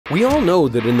We all know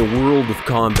that in the world of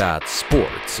combat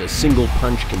sports, a single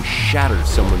punch can shatter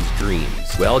someone's dreams.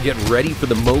 Well, get ready for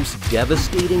the most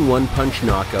devastating one-punch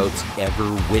knockouts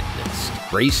ever witnessed.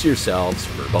 Brace yourselves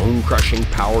for bone-crushing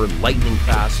power,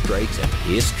 lightning-fast strikes, and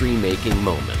history-making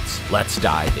moments. Let's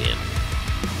dive in.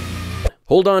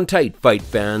 Hold on tight, fight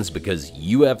fans, because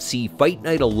UFC Fight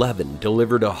Night 11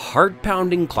 delivered a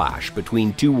heart-pounding clash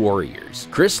between two warriors,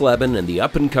 Chris Leben and the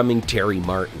up-and-coming Terry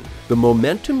Martin. The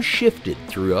momentum shifted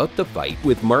throughout the fight,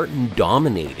 with Martin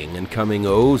dominating and coming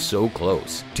oh so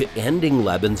close to ending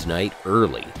Leben's night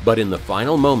early. But in the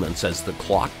final moments, as the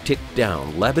clock ticked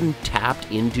down, Leben tapped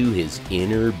into his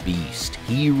inner beast.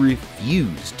 He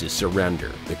refused to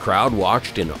surrender. The crowd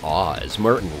watched in awe as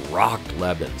Martin rocked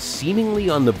Leben, seemingly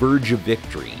on the verge of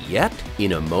victory. Yet,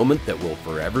 in a moment that will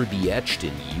forever be etched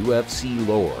in UFC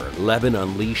lore, Leben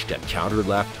unleashed a counter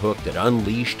left hook that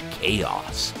unleashed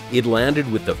chaos. It landed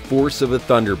with the force of a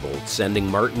thunderbolt, sending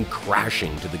Martin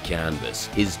crashing to the canvas,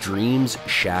 his dreams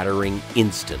shattering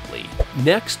instantly.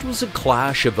 Next was a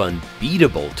clash of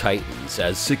unbeatable titans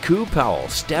as Saku Powell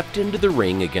stepped into the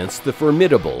ring against the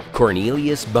formidable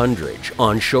Cornelius Bundridge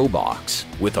on Showbox.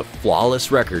 With a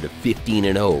flawless record of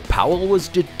 15-0, Powell was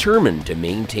determined to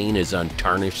maintain his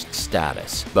untarnished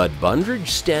status, but Bundridge,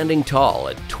 standing tall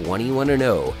at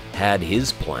 21-0, had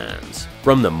his plans.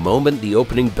 From the moment the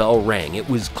opening bell rang, it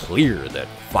was clear that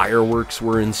fireworks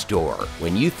were in store.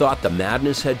 When you thought the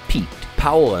madness had peaked,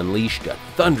 Powell unleashed a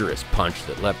thunderous punch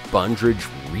that left Bundridge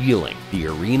reeling. The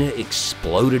arena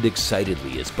exploded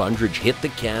excitedly as Bundridge hit the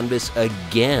canvas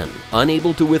again,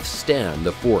 unable to withstand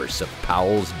the force of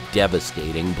Powell's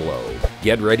devastating blow.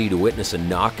 Get ready to witness a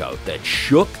knockout that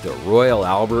shook the Royal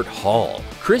Albert Hall.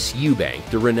 Chris Eubank,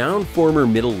 the renowned former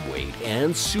middleweight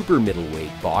and super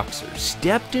middleweight boxer,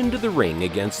 stepped into the ring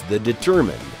against the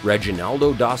determined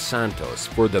Reginaldo dos Santos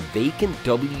for the vacant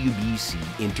WBC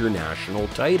international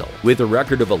title. With a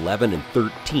record of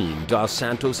 11-13, dos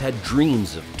Santos had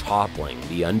dreams of toppling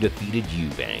the undefeated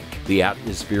Eubank. The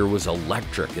atmosphere was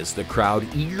electric as the crowd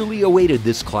eagerly awaited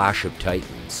this clash of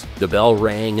titans. The bell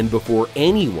rang, and before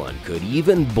anyone could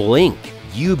even blink,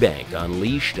 Eubank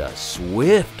unleashed a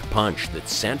swift punch that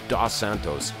sent dos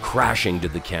Santos crashing to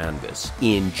the canvas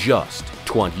in just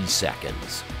 20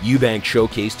 seconds. Eubank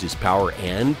showcased his power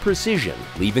and precision,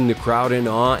 leaving the crowd in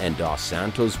awe and dos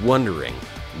Santos wondering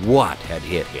what had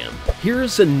hit him.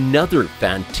 Here's another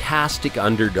fantastic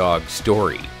underdog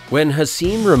story. When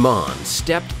Hasim Rahman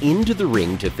stepped into the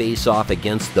ring to face off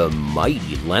against the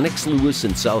mighty Lennox Lewis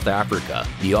in South Africa,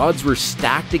 the odds were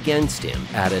stacked against him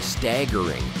at a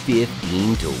staggering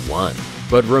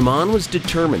 15-1. But Rahman was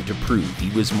determined to prove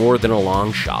he was more than a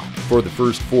long shot. For the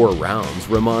first 4 rounds,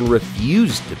 Rahman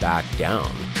refused to back down,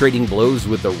 trading blows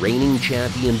with the reigning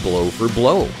champion blow for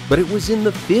blow. But it was in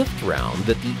the 5th round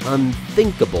that the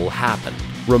unthinkable happened.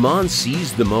 Rahman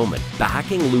seized the moment,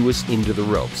 backing Lewis into the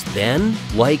ropes. Then,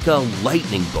 like a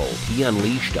lightning bolt, he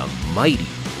unleashed a mighty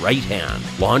right hand,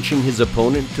 launching his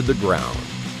opponent to the ground.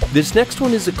 This next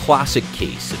one is a classic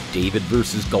case of David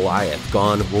versus Goliath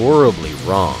gone horribly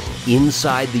wrong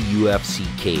inside the UFC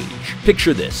cage.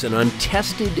 Picture this: an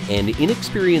untested and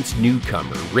inexperienced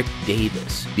newcomer, Rick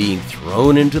Davis, being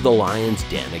thrown into the lion's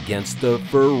den against the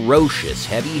ferocious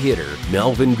heavy hitter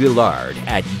Melvin Guillard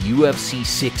at UFC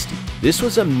 60. This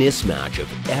was a mismatch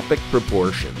of epic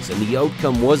proportions, and the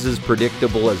outcome was as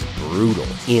predictable as brutal.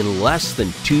 In less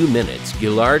than 2 minutes,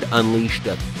 Guillard unleashed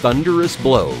a thunderous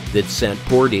blow that sent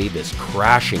poor Davis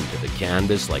crashing to the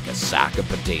canvas like a sack of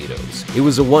potatoes. It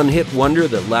was a one-hit wonder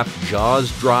that left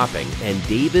jaws dropping and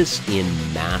Davis in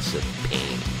massive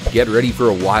pain. Get ready for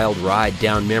a wild ride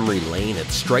down memory lane at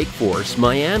Strikeforce,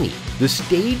 Miami. The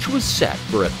stage was set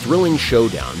for a thrilling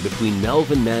showdown between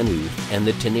Melvin Manhoef and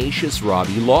the tenacious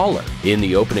Robbie Lawler. In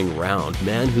the opening round,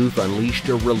 Manhoef unleashed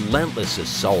a relentless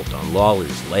assault on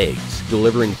Lawler's legs,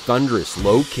 delivering thunderous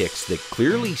low kicks that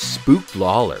clearly spooked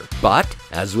Lawler. But,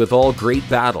 as with all great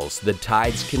battles, the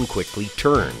tides can quickly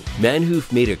turn.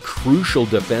 Manhoef made a crucial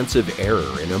defensive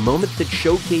error in a moment that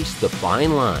showcased the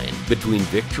fine line between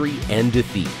victory and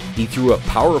defeat. He threw a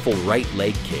powerful right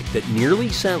leg kick that nearly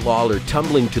sent Lawler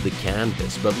tumbling to the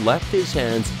canvas, but left his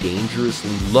hands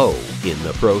dangerously low in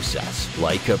the process.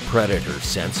 Like a predator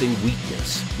sensing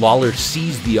weakness, Lawler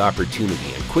seized the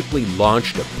opportunity and quickly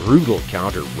launched a brutal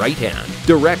counter right hand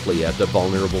directly at the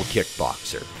vulnerable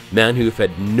kickboxer. Manhoef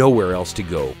had nowhere else to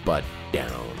go but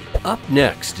down. Up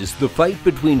next is the fight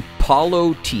between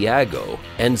Paulo Tiago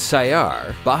and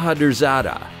Sayar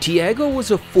Bahadurzada. Tiago was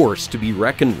a force to be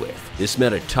reckoned with. This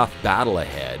meant a tough battle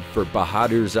ahead for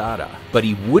Bahadurzada, but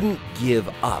he wouldn't give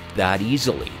up that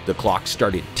easily. The clock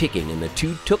started ticking and the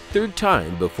two took their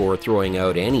time before throwing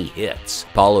out any hits.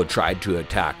 Paulo tried to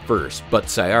attack first, but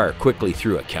Sayar quickly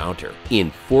threw a counter.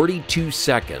 In 42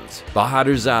 seconds,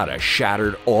 Bahadurzada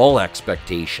shattered all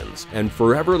expectations and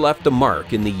forever left a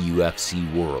mark in the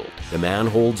UFC world. The man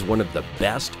holds one of the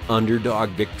best underdog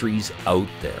victories out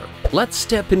there. Let's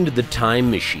step into the time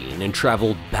machine and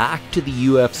travel back to the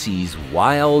UFC's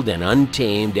wild and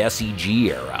untamed SEG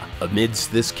era.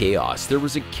 Amidst this chaos, there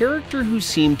was a character who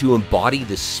seemed to embody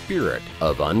the spirit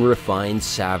of unrefined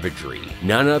savagery,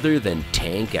 none other than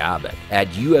Tank Abbott. At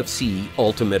UFC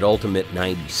Ultimate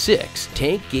 96,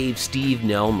 Tank gave Steve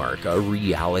Nelmark a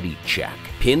reality check.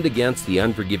 Pinned against the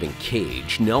unforgiving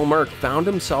cage, Nelmark found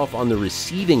himself on the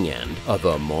receiving end of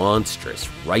a monstrous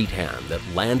right hand that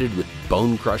landed with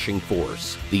bone-crushing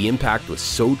force. The impact was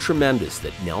so tremendous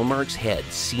that Nelmark's head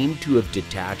seemed to have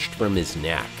detached from his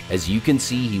neck. As you can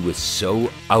see, he was so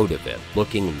out of it,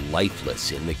 looking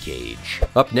lifeless in the cage.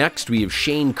 Up next, we have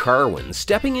Shane Carwin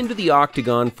stepping into the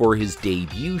octagon for his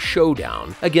debut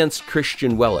showdown against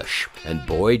Christian Wellisch, and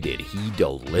boy did he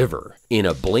deliver. In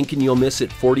a blink and you'll miss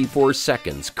it 44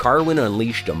 seconds, Carwin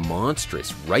unleashed a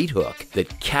monstrous right hook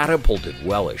that catapulted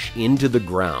Wellisch into the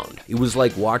ground. It was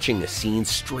like watching a scene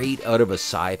straight out of a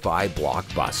sci-fi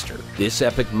blockbuster. This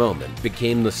epic moment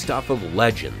became the stuff of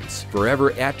legends,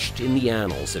 forever etched in the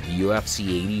annals of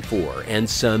UFC 84 and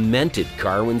cemented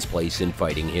Carwin's place in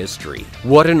fighting history.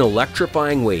 What an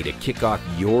electrifying way to kick off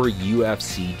your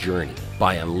UFC journey,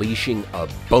 by unleashing a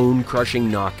bone-crushing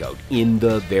knockout in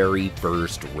the very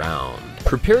first round.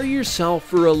 Prepare yourself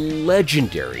for a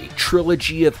legendary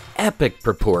trilogy of epic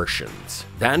proportions.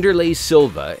 Wanderlei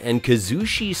Silva and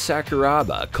Kazushi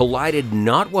Sakuraba collided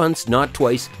not once, not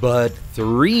twice, but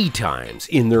 3 times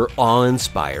in their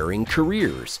awe-inspiring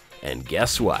careers. And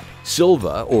guess what?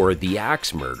 Silva, or the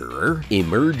Axe Murderer,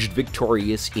 emerged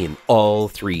victorious in all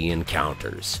 3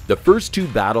 encounters. The first 2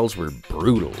 battles were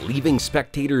brutal, leaving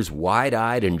spectators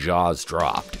wide-eyed and jaws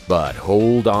dropped. But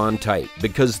hold on tight,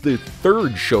 because the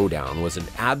 3rd showdown was an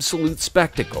absolute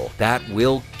spectacle that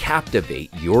will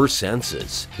captivate your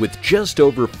senses. With just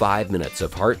over 5 minutes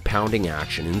of heart-pounding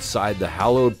action inside the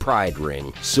hallowed Pride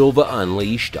ring, Silva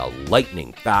unleashed a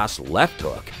lightning-fast left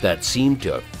hook that seemed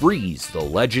to freeze the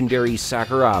legendary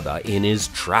Sakuraba in his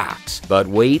tracks. But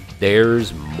wait,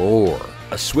 there's more.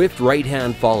 A swift right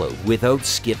hand followed without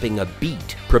skipping a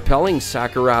beat, propelling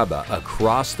Sakuraba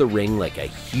across the ring like a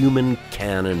human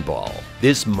cannonball.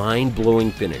 This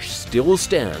mind-blowing finish still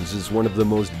stands as one of the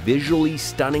most visually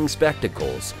stunning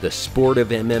spectacles the sport of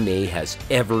MMA has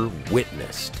ever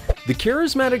witnessed. The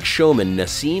charismatic showman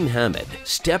Naseem Hamed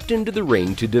stepped into the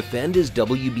ring to defend his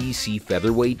WBC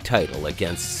featherweight title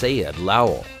against Sayed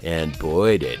Lowell, and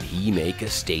boy did he make a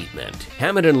statement.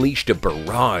 Hamed unleashed a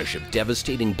barrage of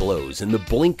devastating blows in the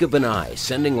blink of an eye,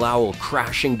 sending Lowell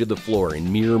crashing to the floor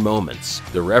in mere moments.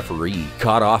 The referee,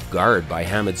 caught off guard by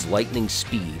Hamed's lightning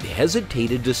speed,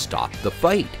 hesitated to stop the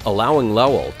fight, allowing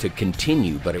Lowell to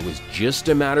continue, but it was just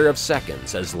a matter of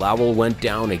seconds as Lowell went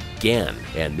down again,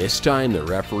 and this time the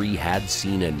referee had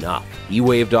seen enough. He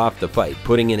waved off the fight,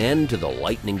 putting an end to the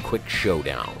lightning-quick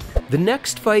showdown. The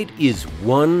next fight is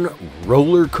one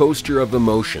roller coaster of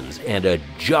emotions and a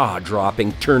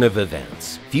jaw-dropping turn of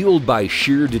events. Fueled by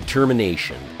sheer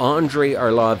determination, Andrei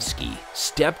Arlovsky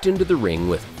stepped into the ring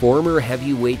with former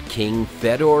heavyweight king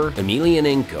Fedor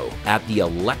Emelianenko at the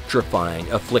electrifying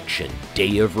Affliction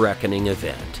Day of Reckoning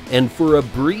event. And for a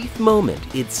brief moment,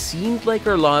 it seemed like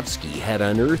Arlovsky had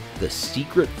unearthed the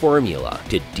secret formula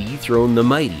to dethrone the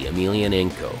mighty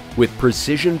Emelianenko. With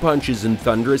precision punches and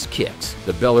thunderous kicks,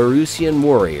 the Belarusian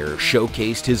warrior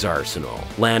showcased his arsenal,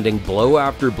 landing blow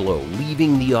after blow,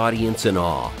 leaving the audience in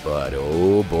awe. But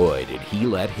oh boy, did he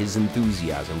let his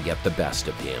enthusiasm get the best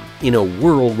of him. In a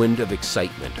whirlwind of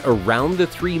excitement, around the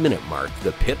 3-minute mark,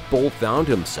 the pit bull found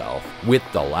himself with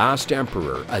the last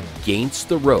emperor against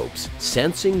the ropes,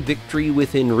 sensing victory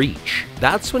within reach.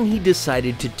 That's when he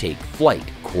decided to take flight,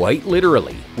 quite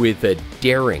literally, with a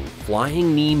daring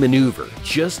flying knee maneuver.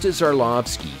 Just as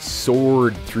Arlovsky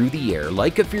soared through the air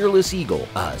like a fearless eagle,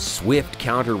 a swift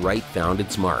counter right found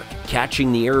its mark,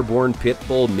 catching the airborne pit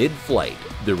bull mid-flight.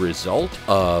 The result?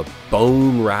 A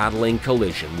bone-rattling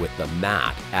collision with the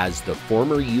mat as the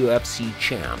former UFC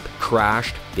champ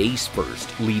crashed face first,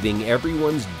 leaving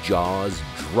everyone's jaws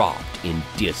dropped in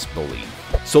disbelief.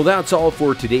 So that's all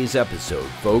for today's episode,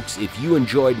 folks. If you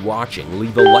enjoyed watching,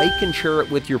 leave a like and share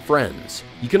it with your friends.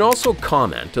 You can also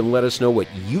comment and let us know what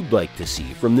you'd like to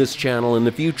see from this channel in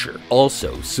the future.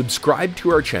 Also, subscribe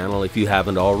to our channel if you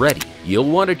haven't already. You'll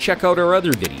want to check out our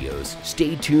other videos.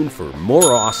 Stay tuned for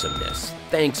more awesomeness.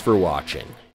 Thanks for watching.